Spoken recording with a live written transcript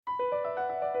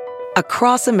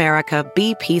Across America,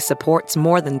 BP supports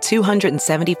more than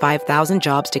 275,000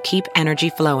 jobs to keep energy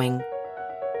flowing.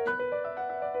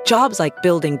 Jobs like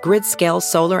building grid-scale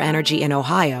solar energy in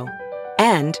Ohio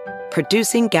and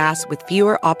producing gas with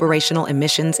fewer operational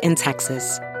emissions in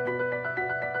Texas.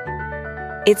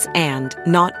 It's and,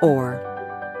 not or.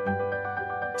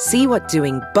 See what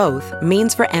doing both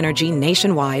means for energy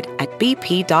nationwide at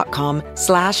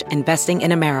bp.com/investing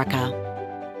in America.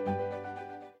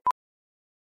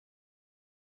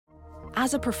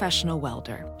 As a professional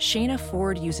welder, Shayna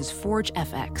Ford uses Forge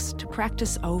FX to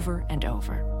practice over and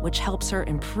over, which helps her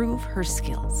improve her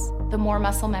skills. The more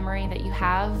muscle memory that you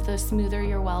have, the smoother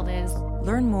your weld is.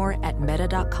 Learn more at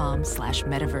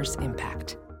meta.com/metaverse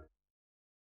impact.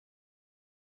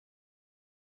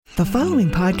 The following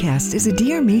podcast is a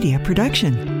Dear Media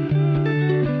production.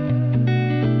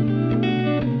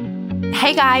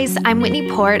 Hey guys, I'm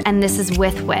Whitney Port, and this is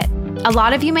With Wit. A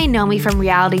lot of you may know me from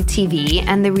reality TV,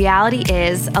 and the reality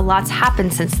is a lot's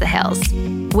happened since the hills.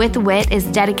 With Wit is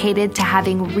dedicated to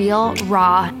having real,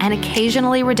 raw, and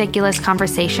occasionally ridiculous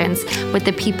conversations with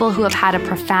the people who have had a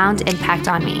profound impact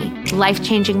on me.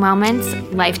 Life-changing moments,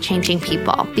 life-changing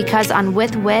people. Because on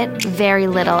With Wit, very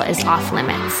little is off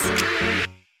limits.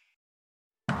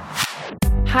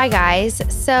 Hi guys.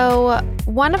 So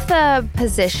one of the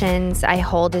positions I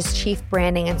hold is Chief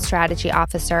Branding and Strategy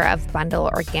Officer of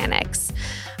Bundle Organics.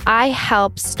 I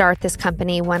helped start this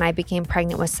company when I became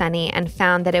pregnant with Sunny and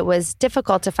found that it was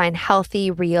difficult to find healthy,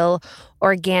 real,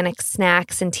 organic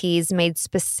snacks and teas made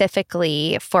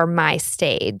specifically for my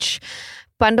stage.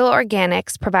 Bundle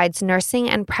Organics provides nursing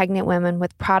and pregnant women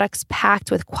with products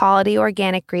packed with quality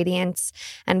organic ingredients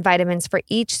and vitamins for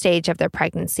each stage of their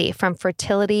pregnancy, from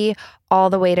fertility all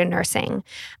the way to nursing.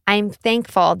 I'm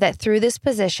thankful that through this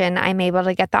position, I'm able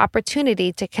to get the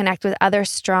opportunity to connect with other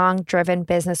strong, driven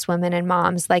businesswomen and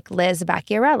moms like Liz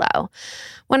Vaccariello.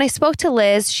 When I spoke to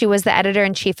Liz, she was the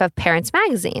editor-in-chief of Parents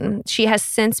Magazine. She has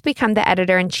since become the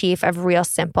editor-in-chief of Real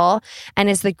Simple and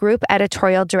is the group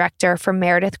editorial director for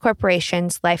Meredith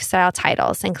Corporation's lifestyle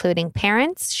titles, including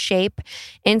Parents, Shape,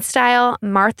 InStyle,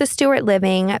 Martha Stewart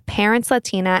Living, Parents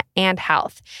Latina, and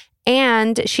Health.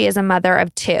 And she is a mother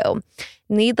of two.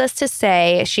 Needless to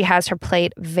say, she has her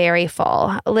plate very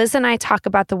full. Liz and I talk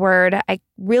about the word I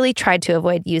really tried to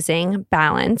avoid using,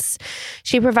 balance.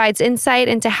 She provides insight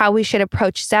into how we should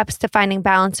approach steps to finding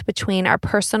balance between our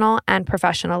personal and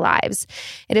professional lives.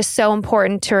 It is so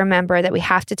important to remember that we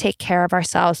have to take care of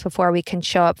ourselves before we can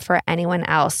show up for anyone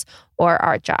else or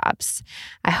our jobs.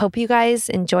 I hope you guys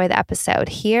enjoy the episode.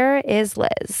 Here is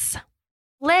Liz.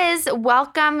 Liz,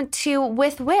 welcome to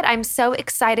With Wit. I'm so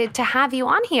excited to have you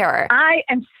on here. I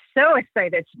am so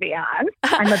excited to be on.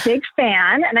 I'm a big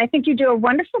fan, and I think you do a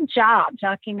wonderful job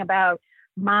talking about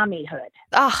mommyhood.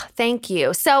 Oh, thank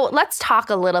you. So let's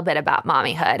talk a little bit about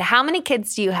mommyhood. How many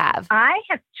kids do you have? I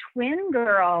have twin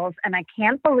girls, and I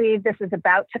can't believe this is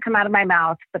about to come out of my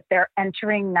mouth, but they're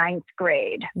entering 9th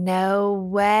grade. No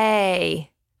way.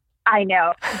 I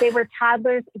know. They were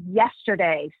toddlers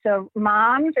yesterday. So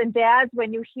moms and dads,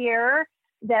 when you hear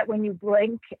that when you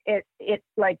blink, it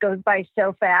like goes by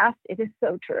so fast, it is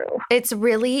so true. It's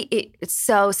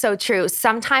so true.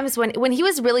 Sometimes when he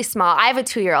was really small, I have a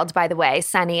 2-year-old, by the way,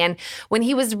 Sunny, and when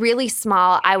he was really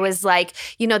small, I was like,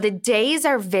 the days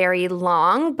are very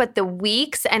long, but the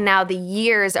weeks and now the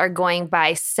years are going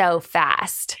by so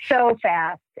fast. So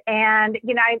fast. And,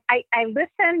 I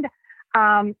listened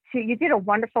you did a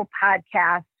wonderful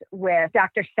podcast with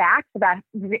Dr. Sachs about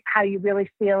how you really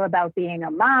feel about being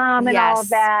a mom and all of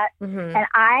that. Mm-hmm. And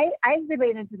I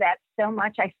related to that so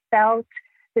much. I felt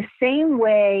the same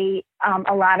way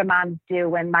a lot of moms do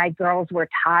when my girls were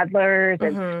toddlers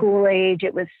and school age.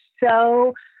 It was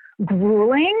so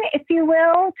grueling, if you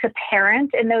will, to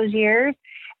parent in those years.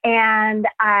 And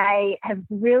I have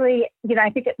really,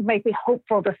 I think it might be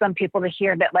hopeful to some people to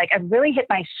hear that, I've really hit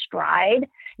my stride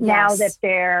now that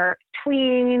they're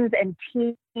tweens and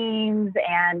teens.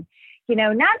 And,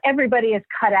 not everybody is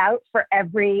cut out for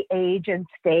every age and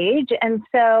stage. And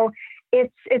so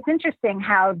it's interesting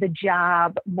how the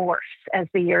job morphs as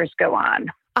the years go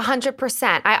on.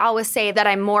 100%. I always say that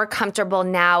I'm more comfortable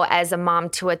now as a mom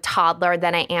to a toddler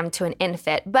than I am to an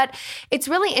infant. But it's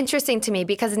really interesting to me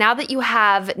because now that you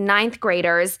have 9th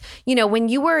graders, when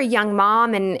you were a young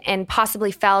mom and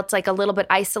possibly felt like a little bit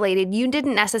isolated, you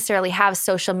didn't necessarily have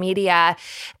social media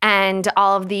and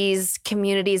all of these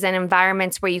communities and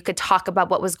environments where you could talk about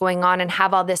what was going on and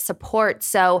have all this support.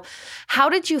 So how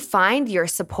did you find your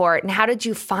support and how did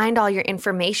you find all your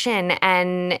information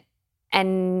and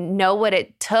know what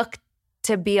it took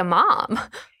to be a mom?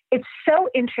 It's so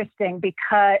interesting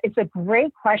because it's a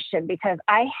great question because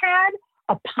I had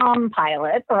a Palm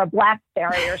Pilot or a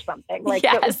BlackBerry or something. Like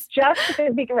yes. It was just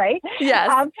to be right.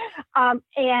 Yes.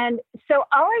 And so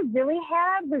all I really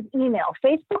had was email.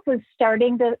 Facebook was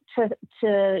starting to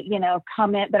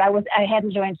come in, but I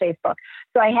hadn't joined Facebook.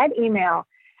 So I had email.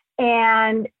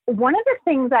 And one of the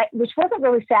things which wasn't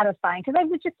really satisfying, because I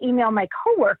would just email my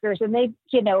coworkers and they,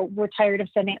 were tired of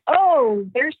sending, oh,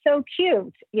 they're so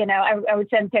cute. I would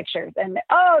send pictures and,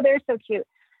 oh, they're so cute.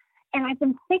 And I've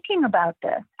been thinking about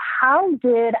this. How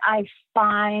did I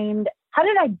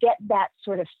get that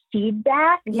sort of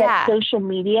feedback that social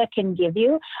media can give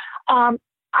you? And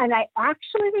I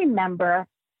actually remember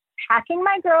packing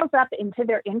my girls up into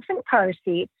their infant car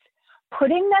seats,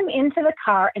 putting them into the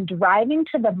car and driving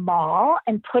to the mall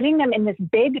and putting them in this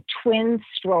big twin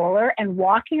stroller and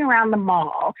walking around the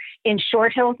mall in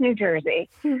Short Hills, New Jersey.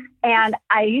 And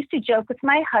I used to joke with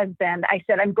my husband. I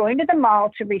said, I'm going to the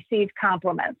mall to receive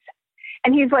compliments.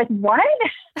 And he's like, what?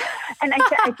 And I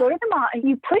said, I go to the mall and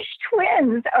you push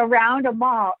twins around a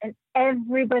mall and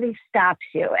everybody stops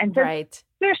you and says,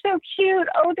 they're so cute.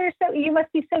 Oh, you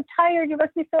must be so tired. You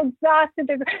must be so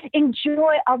exhausted.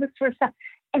 Enjoy all this sort of stuff.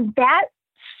 And that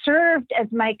served as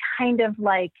my kind of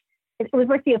it was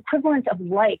like the equivalent of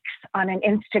likes on an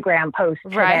Instagram post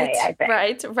today, I think.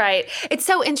 Right. It's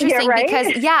so interesting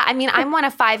because, I'm one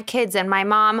of 5 kids and my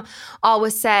mom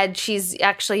always said she's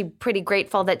actually pretty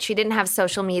grateful that she didn't have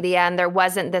social media and there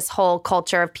wasn't this whole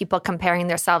culture of people comparing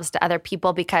themselves to other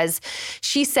people because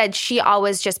she said she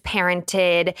always just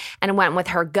parented and went with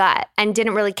her gut and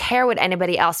didn't really care what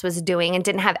anybody else was doing and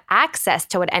didn't have access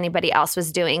to what anybody else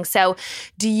was doing. So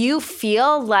do you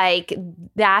feel like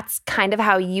that's kind of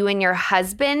how you and your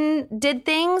husband did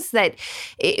things, that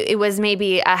it was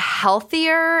maybe a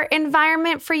healthier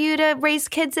environment for you to raise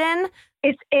kids in?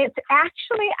 It's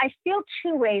actually, I feel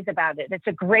 2 ways about it. It's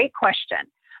a great question.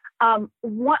 On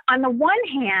the one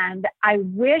hand, I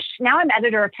wish, now I'm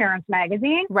editor of Parents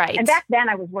Magazine. Right. And back then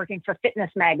I was working for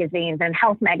fitness magazines and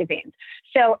health magazines.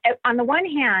 So on the one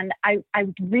hand, I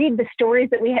read the stories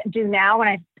that we do now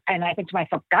and I think to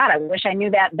myself, God, I wish I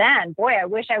knew that then. Boy, I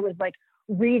wish I was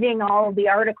reading all of the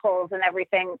articles and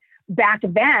everything back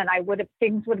then.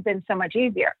 Things would have been so much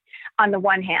easier on the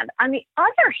one hand. On the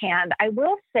other hand, I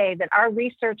will say that our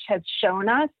research has shown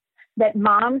us that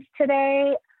moms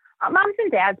today, moms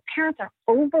and dads, parents are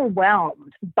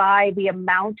overwhelmed by the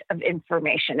amount of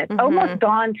information. It's almost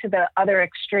gone to the other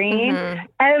extreme.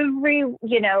 Every,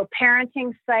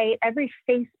 parenting site, every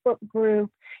Facebook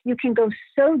group, you can go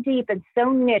so deep and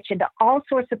so niche into all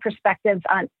sorts of perspectives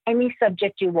on any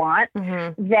subject you want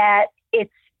that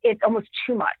it's almost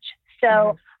too much.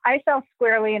 So I fell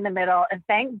squarely in the middle, and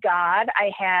thank God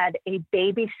I had a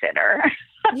babysitter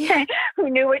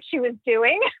who knew what she was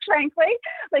doing, frankly.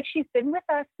 She's been with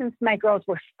us since my girls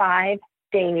were 5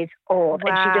 days old.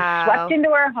 Wow. And she just swept into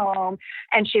our home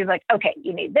and she was like, okay,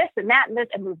 you need this and that and this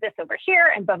and move this over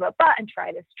here and blah, blah, blah, and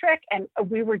try this trick. And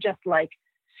we were just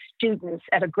students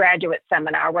at a graduate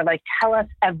seminar. We're tell us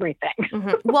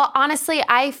everything. Well, honestly,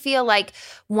 I feel like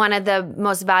one of the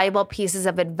most valuable pieces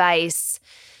of advice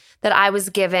that I was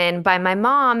given by my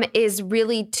mom is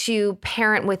really to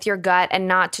parent with your gut and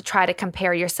not to try to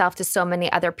compare yourself to so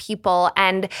many other people.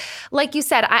 And like you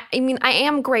said, I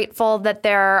am grateful that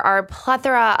there are a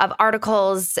plethora of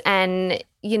articles and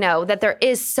that there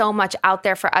is so much out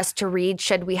there for us to read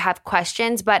should we have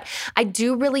questions. But I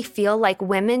do really feel like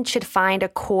women should find a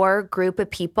core group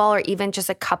of people or even just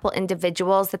a couple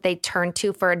individuals that they turn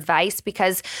to for advice,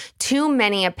 because too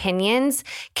many opinions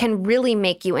can really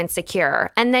make you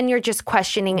insecure. And then you're just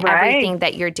questioning everything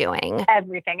that you're doing.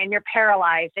 Everything. And you're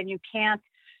paralyzed and you can't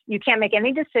make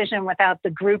any decision without the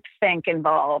group think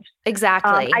involved.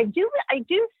 Exactly. I do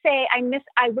say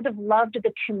I would have loved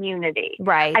the community.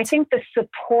 Right. I think the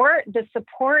support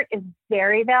is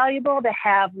very valuable to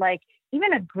have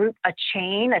even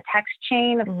a text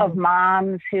chain of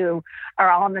moms who are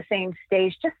all on the same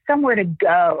stage, just somewhere to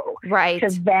go, to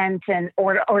vent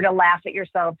or to laugh at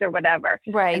yourselves or whatever,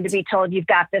 and to be told you've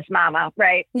got this, mama,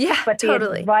 right? Yeah, but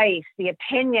totally. The advice, the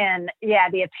opinions,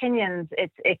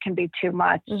 it can be too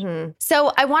much.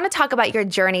 So I want to talk about your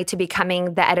journey to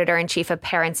becoming the editor-in-chief of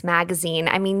Parents Magazine.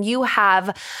 I mean, you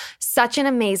have such an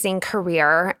amazing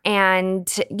career, and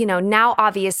now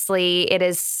obviously it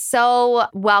is so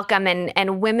welcome and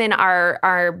women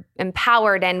are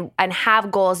empowered and have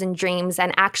goals and dreams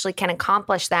and actually can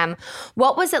accomplish them.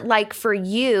 What was it like for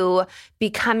you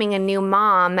becoming a new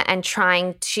mom and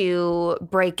trying to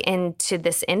break into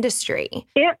this industry?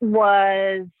 It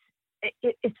was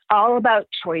it's all about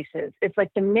choices. It's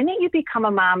like the minute you become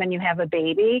a mom and you have a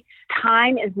baby,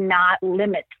 time is not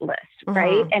limitless,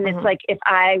 right? And it's like, if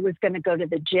I was going to go to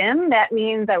the gym, that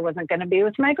means I wasn't going to be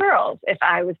with my girls. If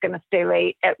I was going to stay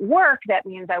late at work, that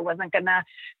means I wasn't going to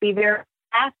be there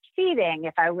fast feeding.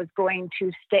 If I was going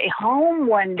to stay home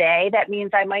one day, that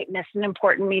means I might miss an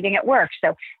important meeting at work.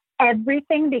 So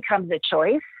everything becomes a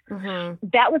choice.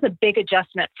 That was a big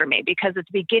adjustment for me, because at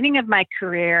the beginning of my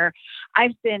career,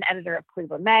 I've been editor of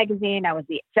Cleveland Magazine. I was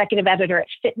the executive editor at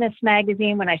Fitness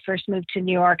Magazine. When I first moved to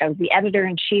New York, I was the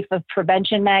editor-in-chief of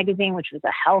Prevention Magazine, which was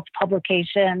a health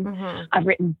publication. I've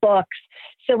written books.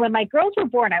 So when my girls were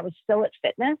born, I was still at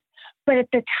Fitness. But at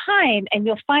the time, and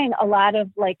you'll find a lot of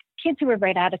like kids who were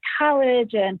right out of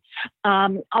college, and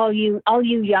all you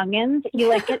youngins,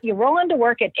 you roll into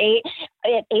work at 8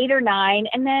 or 9,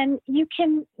 and then you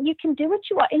can do what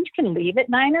you want, and you can leave at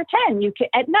 9 or 10. You can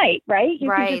at night, right?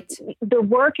 The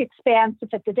work expands to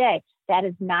fit the day. That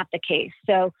is not the case.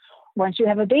 So once you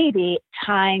have a baby,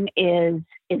 time is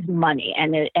money,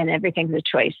 and everything's a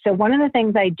choice. So one of the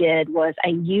things I did was I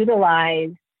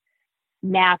utilized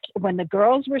naps when the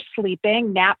girls were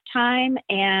sleeping, nap time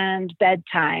and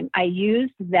bedtime. I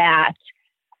used that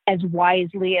as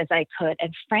wisely as I could.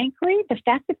 And frankly, the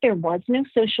fact that there was no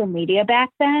social media back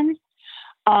then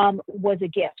was a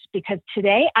gift, because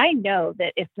today I know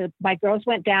that if my girls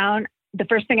went down, the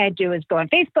first thing I do is go on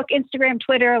Facebook, Instagram,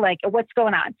 Twitter, like what's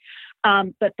going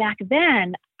on. But back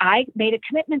then I made a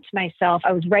commitment to myself.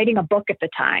 I was writing a book at the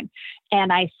time.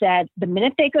 And I said, the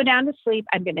minute they go down to sleep,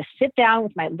 I'm going to sit down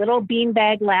with my little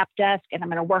beanbag lap desk and I'm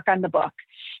going to work on the book.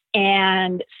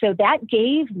 And so that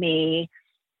gave me,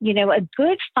 a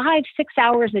good 5-6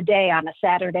 hours a day on a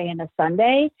Saturday and a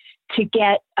Sunday to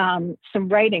get some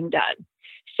writing done.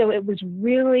 So it was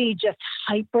really just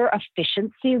hyper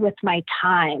efficiency with my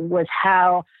time, was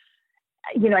how,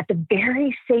 at the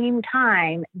very same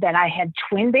time that I had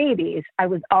twin babies, I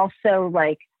was also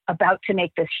like about to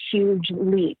make this huge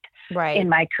leap in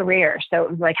my career. So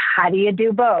it was like, how do you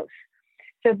do both?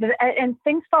 So, and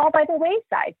things fall by the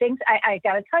wayside. I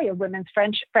got to tell you, women's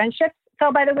friendships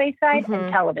fell by the wayside,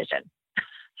 and television.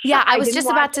 Yeah, I was just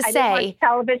about to say. I didn't watch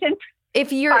television.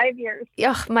 If you're 5 years.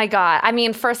 Oh my God. I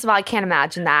mean, first of all, I can't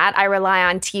imagine that. I rely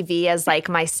on TV as like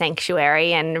my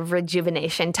sanctuary and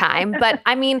rejuvenation time. But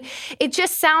I mean, it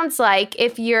just sounds like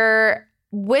if you're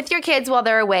with your kids while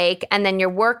they're awake and then you're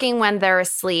working when they're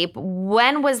asleep,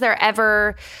 when was there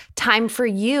ever time for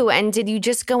you? And did you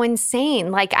just go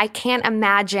insane? Like, I can't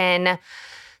imagine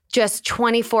just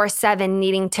 24/7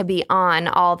 needing to be on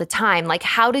all the time. Like,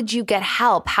 how did you get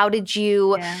help? How did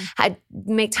you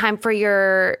make time for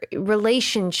your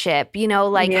relationship?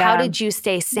 How did you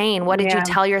stay sane? What did you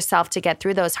tell yourself to get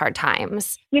through those hard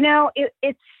times?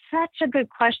 It's such a good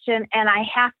question. And I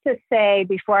have to say,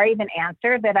 before I even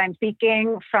answer, that I'm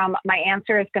speaking from, my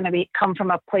answer is going to come from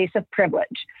a place of privilege.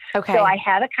 Okay. So I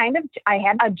had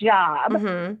a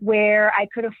job where I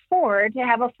could afford to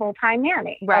have a full-time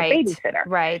nanny, a babysitter.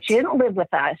 Right. She didn't live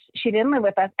with us.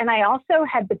 And I also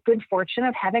had the good fortune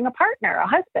of having a partner, a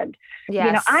husband.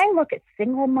 Yes. I look at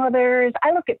single mothers.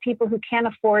 I look at people who can't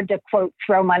afford to, quote,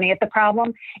 throw money at the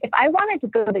problem. If I wanted to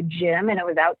go to the gym and it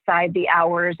was outside the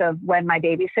hours of when my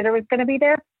babysitter was going to be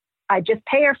there, I'd just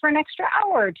pay her for an extra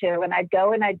hour or two, and I'd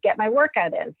go and I'd get my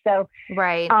workout in. So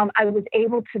I was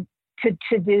able to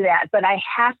do that. But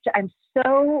I'm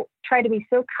so try to be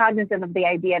so cognizant of the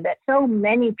idea that so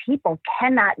many people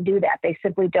cannot do that. They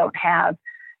simply don't have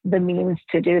the means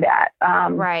to do that.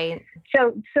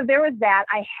 So there was that.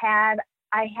 I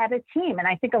had a team, and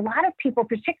I think a lot of people,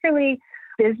 particularly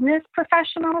business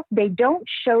professionals, they don't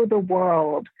show the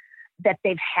world that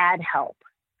they've had help.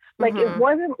 Like, it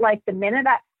wasn't like the minute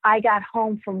I got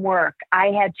home from work, I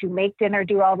had to make dinner,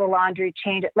 do all the laundry,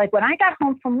 change it. Like, when I got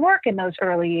home from work in those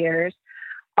early years,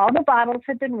 all the bottles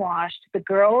had been washed. The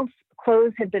girls'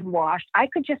 clothes had been washed. I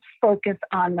could just focus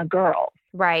on the girls.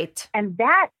 Right. And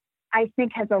that, I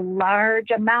think, has a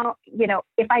large amount.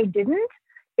 If I didn't,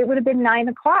 it would have been 9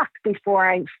 o'clock before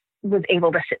I was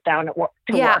able to sit down at work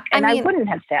work. And I wouldn't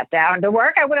have sat down to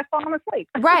work. I would have fallen asleep.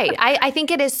 Right. I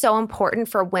think it is so important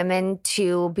for women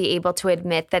to be able to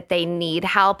admit that they need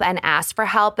help and ask for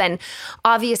help. And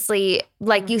obviously,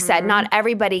 like you said, not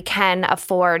everybody can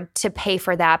afford to pay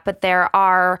for that, but there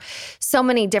are so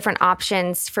many different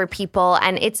options for people.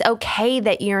 And it's okay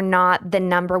that you're not the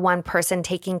number one person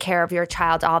taking care of your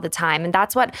child all the time. And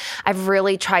that's what I've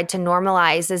really tried to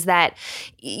normalize, is that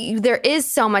there is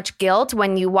so much guilt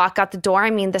when you walk walk out the door.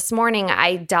 I mean, this morning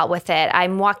I dealt with it.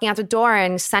 I'm walking out the door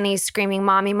and Sonny's screaming,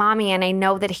 "Mommy, mommy." And I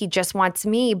know that he just wants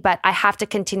me, but I have to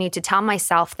continue to tell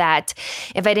myself that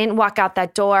if I didn't walk out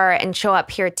that door and show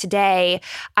up here today,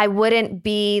 I wouldn't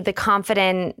be the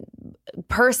confident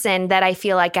person that I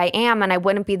feel like I am. And I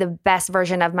wouldn't be the best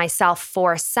version of myself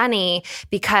for Sonny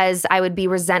because I would be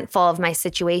resentful of my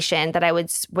situation that I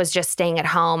was just staying at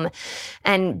home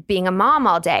and being a mom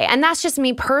all day. And that's just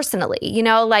me personally,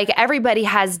 like everybody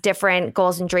has different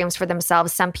goals and dreams for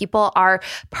themselves. Some people are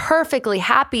perfectly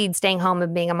happy staying home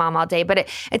and being a mom all day. But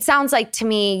it sounds like to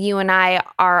me, you and I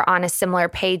are on a similar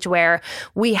page where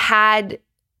we had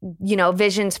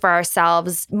visions for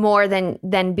ourselves more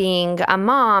than being a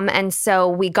mom. And so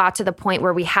we got to the point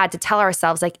where we had to tell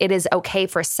ourselves, like, it is okay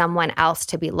for someone else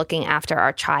to be looking after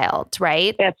our child,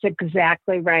 right? That's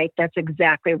exactly right.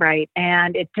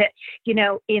 And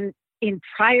in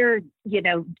prior,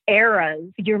 eras,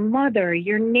 your mother,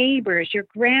 your neighbors, your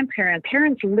grandparents,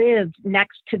 parents lived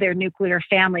next to their nuclear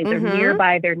families or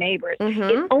nearby their neighbors.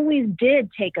 It always did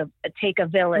take a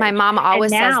village. My mom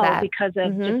always says that. Because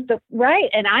of just right.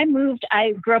 And I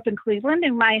grew up in Cleveland,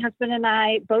 and my husband and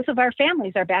I, both of our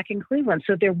families are back in Cleveland.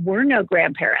 So there were no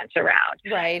grandparents around.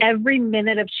 Right. Every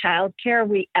minute of childcare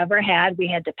we ever had, we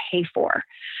had to pay for.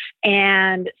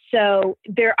 And so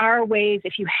there are ways,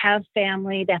 if you have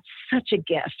family, that's such a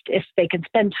gift. If they can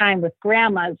spend time with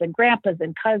grandmas and grandpas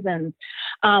and cousins.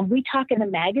 We talk in the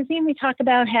magazine, we talk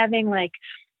about having like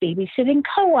babysitting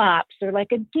co-ops or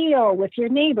like a deal with your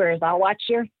neighbors. I'll watch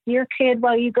your kid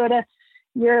while you go to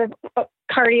your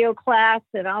cardio class,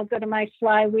 and I'll go to my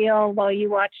flywheel while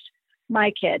you watch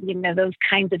my kid. Those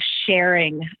kinds of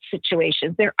sharing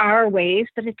situations. There are ways,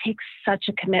 but it takes such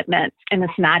a commitment, and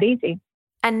it's not easy.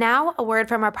 And now a word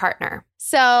from our partner.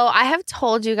 So I have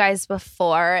told you guys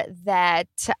before that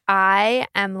I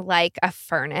am like a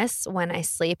furnace when I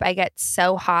sleep. I get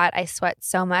so hot. I sweat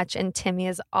so much. And Timmy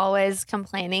is always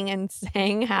complaining and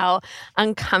saying how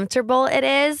uncomfortable it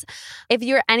is. If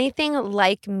you're anything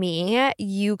like me,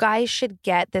 you guys should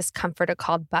get this comforter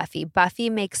called Buffy. Buffy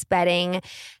makes bedding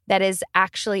that is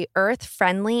actually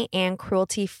earth-friendly and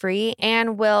cruelty-free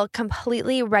and will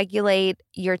completely regulate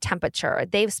your temperature.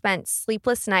 They've spent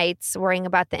sleepless nights worrying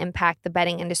about the impact the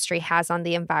bedding industry has on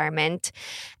the environment,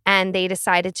 and they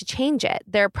decided to change it.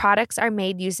 Their products are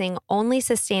made using only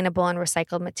sustainable and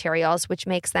recycled materials, which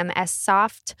makes them as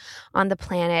soft on the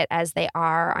planet as they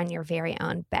are on your very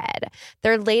own bed.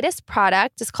 Their latest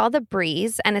product is called the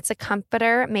Breeze, and it's a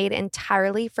comforter made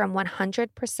entirely from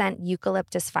 100%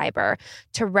 eucalyptus fiber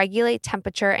to regulate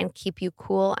temperature and keep you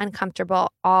cool and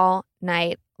comfortable all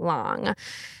night long.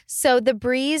 So the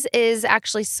Breeze is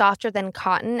actually softer than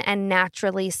cotton and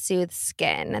naturally soothes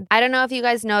skin. I don't know if you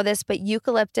guys know this, but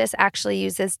eucalyptus actually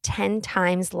uses 10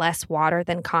 times less water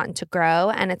than cotton to grow,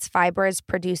 and its fiber is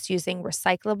produced using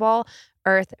recyclable,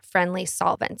 earth-friendly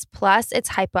solvents. Plus, it's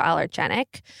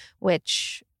hypoallergenic,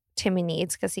 which Timmy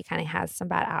needs because he kind of has some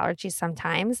bad allergies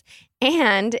sometimes.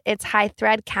 And its high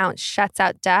thread count shuts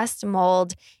out dust,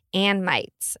 mold, and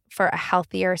mites for a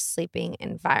healthier sleeping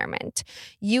environment.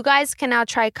 You guys can now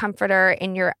try Comforter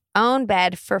in your own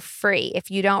bed for free.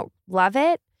 If you don't love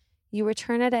it, you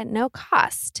return it at no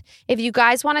cost. If you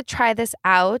guys want to try this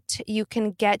out, you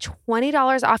can get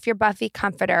 $20 off your Buffy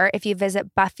Comforter if you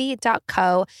visit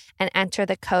buffy.co and enter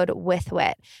the code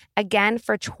WITHWIT. Again,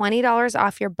 for $20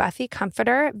 off your Buffy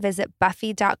Comforter, visit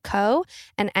buffy.co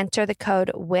and enter the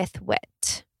code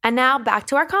WITHWIT. And now back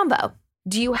to our combo.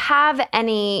 Do you have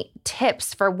any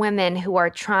tips for women who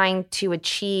are trying to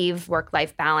achieve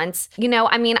work-life balance?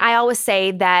 I always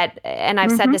say that, and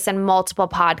I've said this in multiple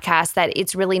podcasts, that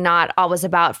it's really not always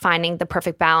about finding the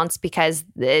perfect balance because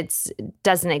it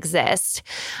doesn't exist.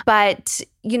 But,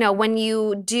 when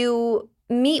you do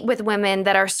meet with women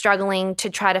that are struggling to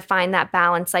try to find that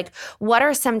balance, like what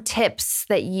are some tips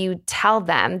that you tell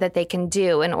them that they can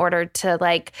do in order to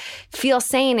like feel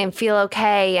sane and feel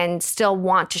okay and still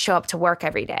want to show up to work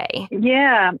every day?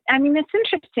 Yeah. It's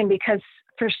interesting because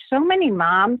for so many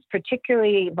moms,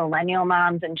 particularly millennial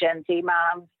moms and Gen Z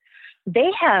moms,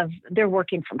 they're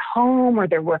working from home or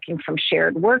they're working from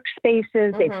shared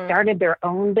workspaces. They've started their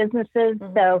own businesses.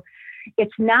 So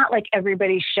it's not like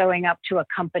everybody's showing up to a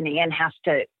company and has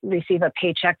to receive a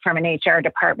paycheck from an HR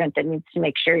department that needs to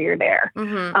make sure you're there.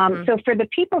 So for the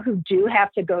people who do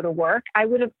have to go to work, I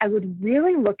would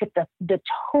really look at the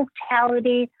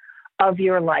totality of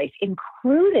your life,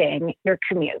 including your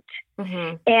commute.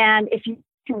 And if your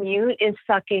commute is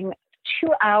sucking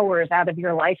 2 hours out of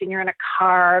your life and you're in a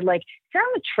car, like if you're on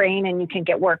the train and you can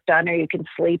get work done or you can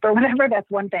sleep or whatever, that's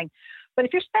one thing. But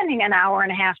if you're spending an hour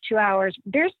and a half, 2 hours,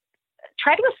 there's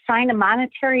try to assign a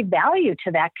monetary value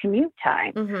to that commute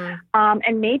time.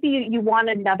 And maybe you want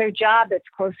another job that's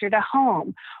closer to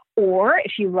home. Or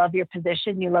if you love your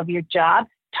position, you love your job,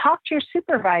 talk to your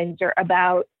supervisor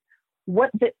about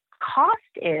what the cost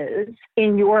is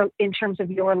in terms of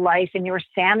your life and your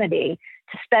sanity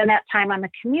to spend that time on the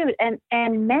commute.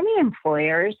 And many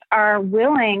employers are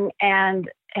willing and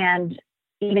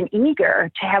even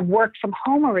eager to have work from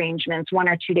home arrangements 1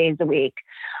 or 2 days a week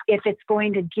if it's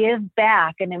going to give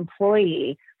back an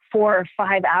employee 4 or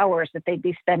 5 hours that they'd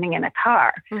be spending in a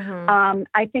car.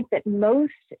 I think that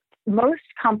most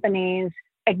companies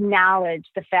acknowledge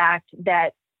the fact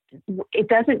that it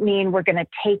doesn't mean we're going to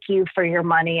take you for your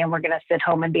money and we're going to sit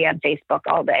home and be on Facebook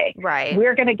all day. Right.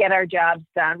 We're going to get our jobs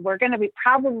done. We're going to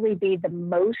probably be the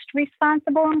most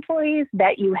responsible employees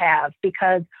that you have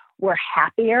because we're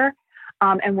happier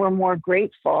and we're more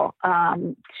grateful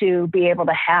to be able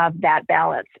to have that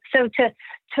balance. So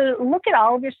to look at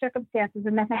all of your circumstances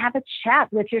and then to have a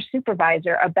chat with your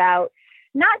supervisor about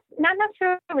not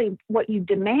necessarily what you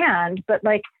demand, but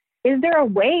like, is there a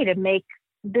way to make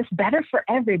this better for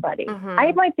everybody?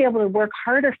 I might be able to work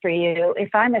harder for you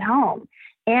if I'm at home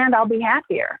and I'll be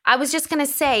happier. I was just going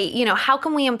to say, how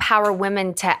can we empower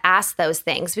women to ask those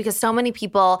things? Because so many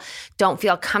people don't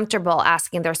feel comfortable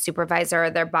asking their supervisor or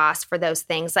their boss for those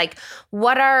things. Like,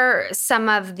 what are some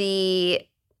of the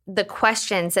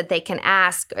questions that they can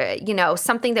ask,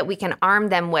 something that we can arm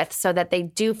them with so that they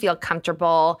do feel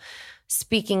comfortable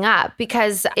speaking up?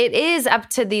 Because it is up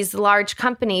to these large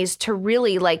companies to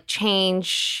really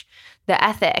change the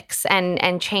ethics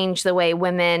and change the way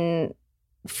women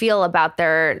feel about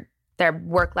their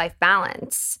work-life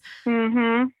balance.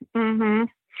 Yeah,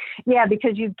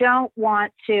 because you don't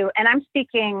want to, and I'm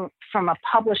speaking from a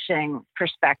publishing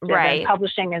perspective. Right. And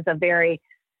publishing is a very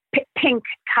pink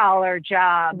collar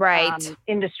job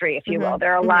industry, if you will.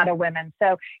 There are a lot of women.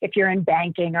 So if you're in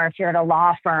banking or if you're at a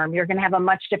law firm, you're going to have a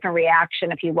much different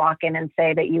reaction if you walk in and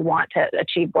say that you want to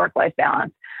achieve work-life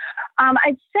balance.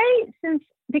 I'd say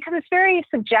because it's very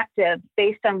subjective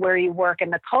based on where you work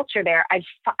and the culture there,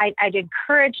 I'd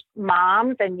encourage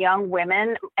moms and young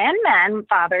women and men,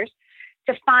 fathers,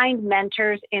 to find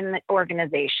mentors in the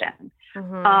organization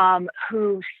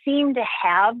who seem to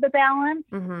have the balance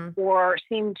or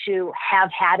seem to have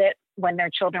had it when their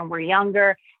children were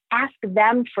younger. Ask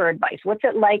them for advice. What's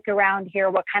it like around here?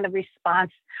 What kind of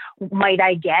response might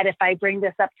I get if I bring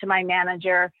this up to my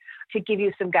manager, to give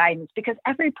you some guidance? Because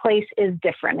every place is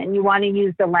different and you want to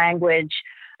use the language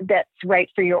that's right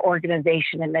for your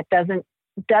organization and that doesn't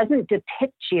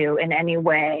depict you in any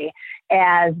way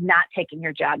as not taking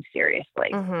your job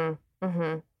seriously.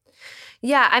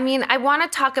 Yeah, I mean, I want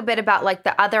to talk a bit about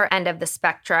the other end of the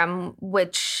spectrum,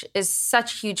 which is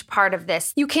such a huge part of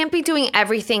this. You can't be doing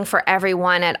everything for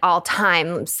everyone at all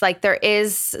times. There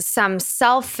is some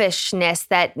selfishness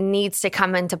that needs to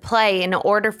come into play in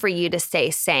order for you to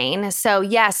stay sane. So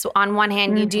yes, on one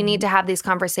hand, you do need to have these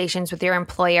conversations with your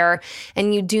employer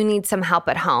and you do need some help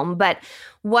at home. But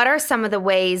what are some of the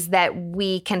ways that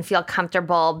we can feel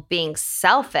comfortable being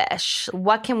selfish?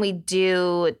 What can we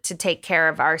do to take care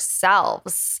of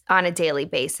ourselves on a daily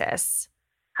basis?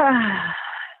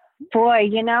 Boy,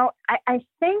 I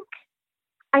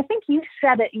think you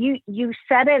said it. You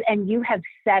said it, and you have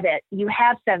said it. You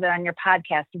have said it on your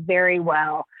podcast very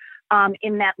well.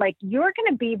 In that, you're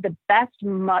going to be the best.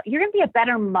 You're going to be a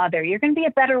better mother. You're going to be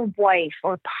a better wife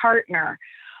or partner.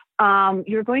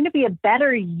 You're going to be a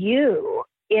better you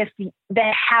if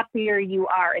the happier you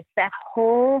are. It's that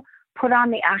whole put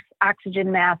on the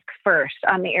oxygen mask first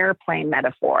on the airplane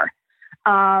metaphor.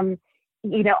 I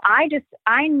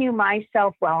knew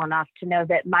myself well enough to know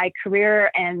that my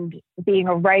career and being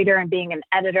a writer and being an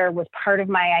editor was part of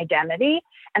my identity.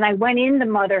 And I went into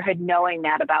motherhood knowing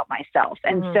that about myself.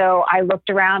 And so I looked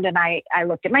around and I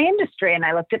looked at my industry and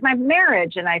I looked at my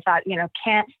marriage and I thought,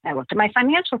 I looked at my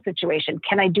financial situation.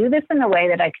 Can I do this in a way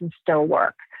that I can still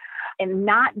work and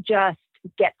not just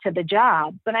get to the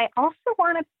job, but I also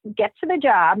want to get to the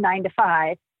job 9 to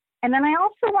 5. And then I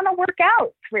also want to work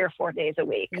out 3 or 4 days a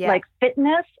week. Yeah.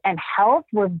 Fitness and health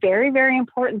were very, very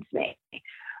important to me.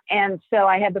 And so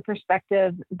I had the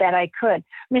perspective that I could.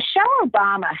 Michelle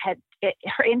Obama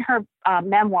in her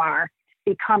memoir,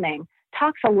 Becoming,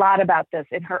 talks a lot about this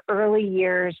in her early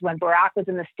years when Barack was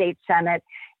in the state Senate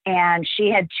and she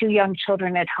had 2 young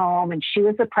children at home and she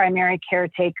was the primary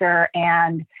caretaker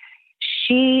and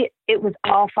it was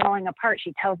all falling apart.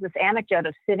 She tells this anecdote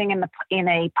of sitting in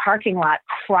a parking lot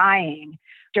crying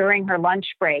during her lunch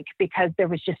break because there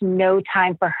was just no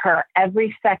time for her.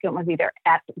 Every second was either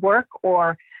at work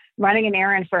or running an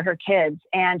errand for her kids,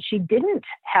 and she didn't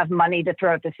have money to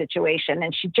throw at the situation.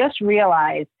 And she just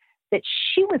realized that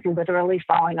she was literally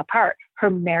falling apart. Her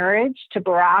marriage to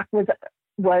Barack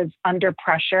was under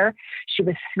pressure. She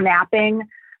was snapping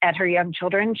at her young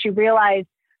children. She realized,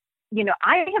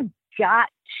 I have got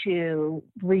to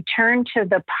return to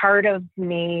the part of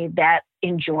me that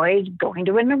enjoyed going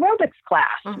to an aerobics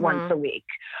class once a week.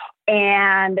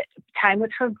 And time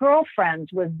with her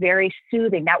girlfriends was very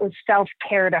soothing. That was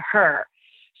self-care to her.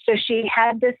 So she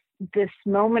had this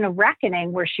moment of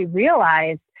reckoning where she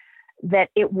realized that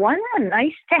it wasn't a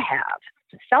nice to have.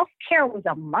 Self-care was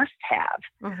a must-have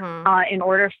in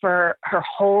order for her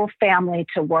whole family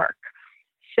to work.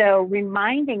 So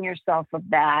reminding yourself of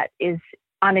that is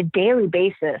on a daily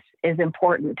basis is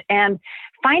important. And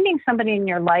finding somebody in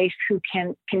your life who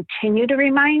can continue to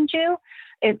remind you.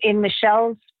 In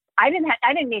Michelle's, I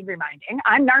didn't need reminding.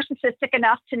 I'm narcissistic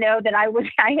enough to know that I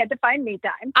had to find me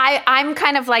time. I'm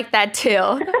kind of like that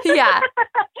too. Yeah.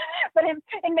 But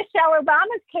in Michelle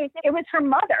Obama's case, it was her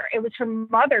mother. It was her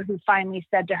mother who finally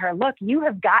said to her, look, you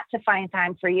have got to find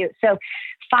time for you. So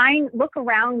look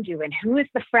around you, and who is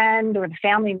the friend or the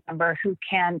family member who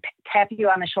can tap you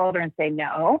on the shoulder and say,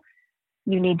 no,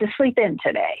 you need to sleep in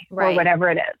today, or whatever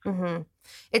it is. Mm-hmm.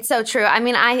 It's so true. I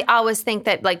mean, I always think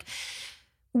that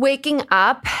waking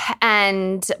up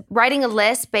and writing a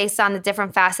list based on the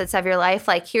different facets of your life.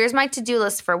 Like, here's my to-do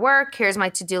list for work. Here's my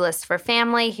to-do list for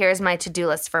family. Here's my to-do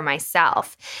list for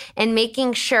myself. And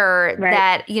making sure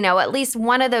that, at least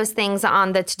one of those things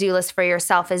on the to-do list for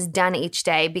yourself is done each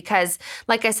day. Because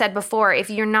like I said before, if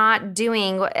you're not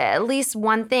doing at least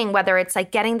one thing, whether it's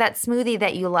like getting that smoothie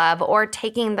that you love, or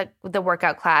taking the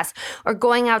workout class, or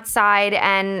going outside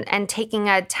and taking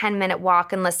a 10-minute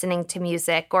walk and listening to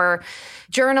music, or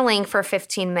journaling for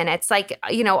 15 minutes,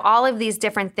 all of these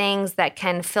different things that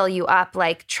can fill you up,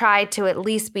 try to at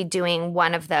least be doing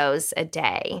one of those a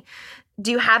day. Do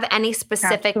you have any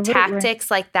specific tactics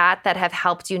like that have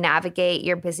helped you navigate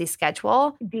your busy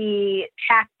schedule? The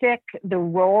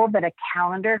role that a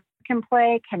calendar can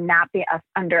play cannot be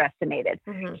underestimated.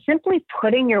 Mm-hmm. Simply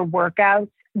putting your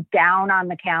workouts down on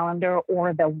the calendar,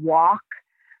 or the walk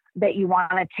that you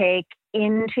want to take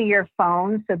into your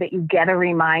phone so that you get a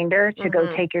reminder to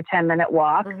go take your 10-minute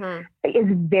walk is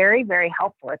very, very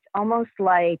helpful. It's almost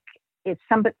like it's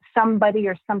somebody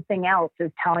or something else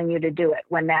is telling you to do it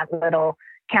when that little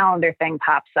calendar thing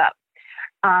pops up.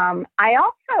 I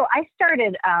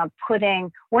started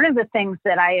putting, one of the things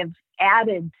that I have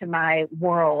added to my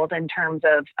world in terms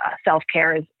of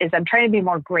self-care is I'm trying to be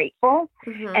more grateful.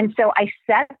 And so I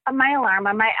set my alarm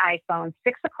on my iPhone,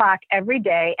 6:00 every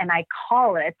day, and I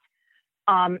call it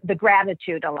the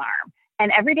gratitude alarm.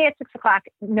 And every day at 6:00,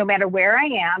 no matter where I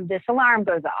am, this alarm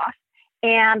goes off.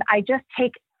 And I just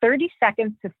take 30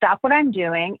 seconds to stop what I'm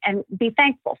doing and be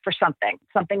thankful for something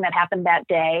that happened that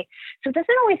day. So it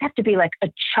doesn't always have to be like a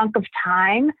chunk of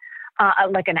time,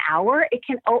 like an hour. It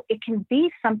can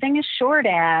be something as short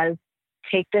as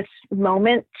take this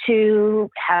moment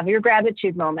to have your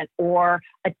gratitude moment, or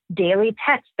a daily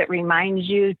text that reminds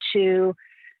you to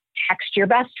text your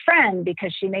best friend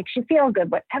because she makes you feel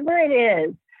good, whatever it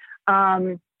is.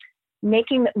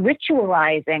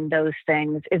 Ritualizing those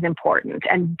things is important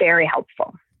and very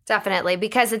helpful. Definitely,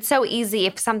 because it's so easy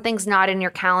if something's not in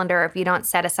your calendar, if you don't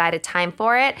set aside a time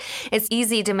for it, it's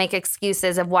easy to make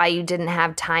excuses of why you didn't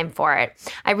have time for it.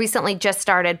 I recently just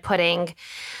started putting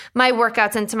my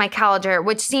workouts into my calendar,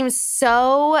 which seems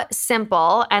so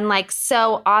simple and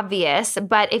so obvious,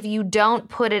 but if you don't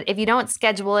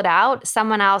schedule it out,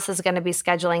 someone else is going to be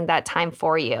scheduling that time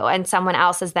for you, and someone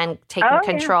else is then taking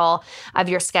control of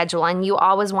your schedule, and you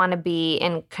always want to be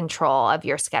in control of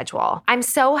your schedule. I'm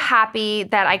so happy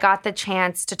that I got the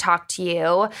chance to talk to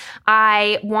you.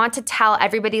 I want to tell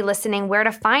everybody listening where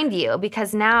to find you,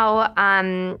 because now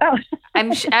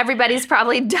everybody's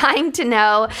probably dying to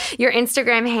know your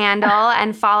Instagram handle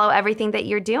and follow everything that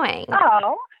you're doing.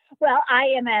 Oh, well, I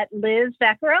am at Liz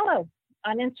Vaccariello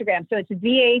on Instagram. So it's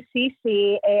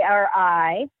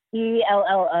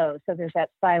Vaccariello. So there's that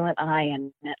silent I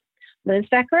in it. Liz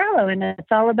Vaccariello. And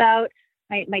it's all about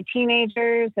my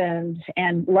teenagers and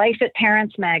life at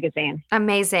Parents Magazine.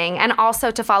 Amazing. And also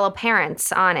to follow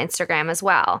parents on Instagram as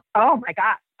well. Oh, my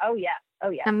God. Oh, yeah. Oh,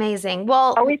 yeah. Amazing.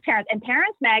 Well, always parents. And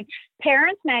Parents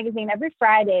Magazine, every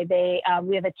Friday,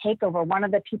 we have a takeover. One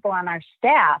of the people on our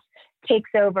staff takes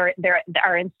over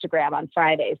our Instagram on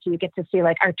Fridays. So you get to see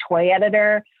our toy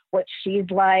editor what she's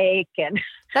like and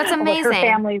that's amazing. What her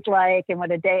family's like and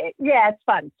what a day. Yeah, it's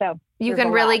fun. So you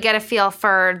can really get a feel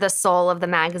for the soul of the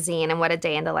magazine and what a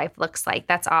day in the life looks like.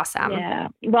 That's awesome. Yeah.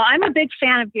 Well, I'm a big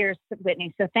fan of yours,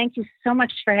 Whitney. So thank you so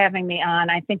much for having me on.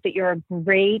 I think that you're a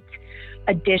great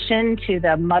addition to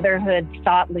the motherhood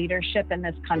thought leadership in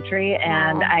this country.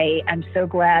 And I'm so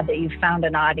glad that you found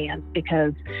an audience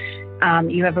because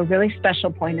you have a really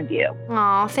special point of view.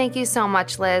 Oh, thank you so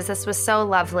much, Liz. This was so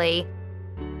lovely.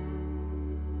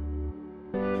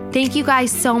 Thank you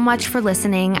guys so much for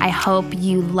listening. I hope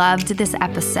you loved this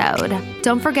episode.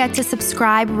 Don't forget to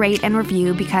subscribe, rate, and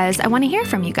review because I want to hear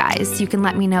from you guys. You can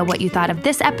let me know what you thought of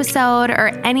this episode or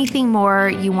anything more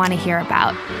you want to hear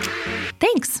about.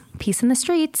 Thanks. Peace in the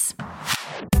streets.